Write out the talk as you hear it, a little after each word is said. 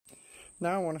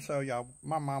Now I want to show y'all,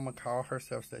 my mama called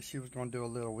herself that she was going to do a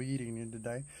little weed eating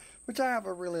today, which I have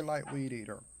a really light weed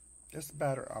eater. It's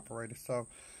battery operated, so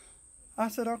I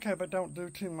said, okay, but don't do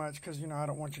too much because, you know, I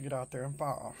don't want you to get out there and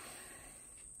fall.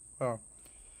 Well,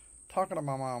 talking to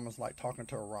my mom is like talking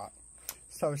to a rock.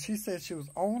 So she said she was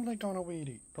only going to weed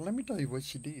eat. But let me tell you what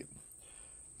she did.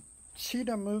 She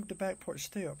done moved the back porch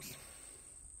steps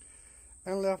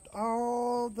and left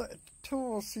all the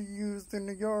tools she used in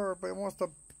the yard, but wants to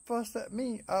fuss at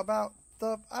me about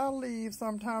stuff I leave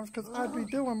sometimes because I'd be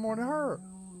doing more than her.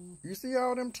 You see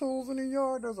all them tools in the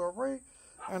yard? There's a rake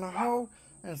and a hoe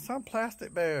and some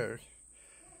plastic bag.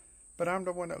 But I'm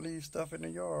the one that leaves stuff in the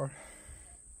yard.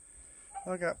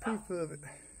 I got proof of it.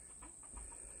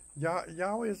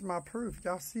 Y'all is my proof.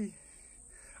 Y'all see,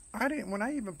 when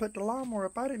I even put the lawnmower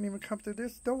up, I didn't even come through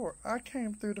this door. I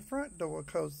came through the front door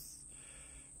because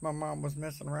my mom was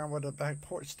messing around with the back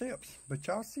porch steps. But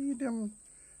y'all see them,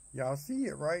 y'all see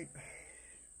it, right?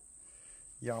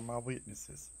 Y'all my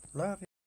witnesses. Love you.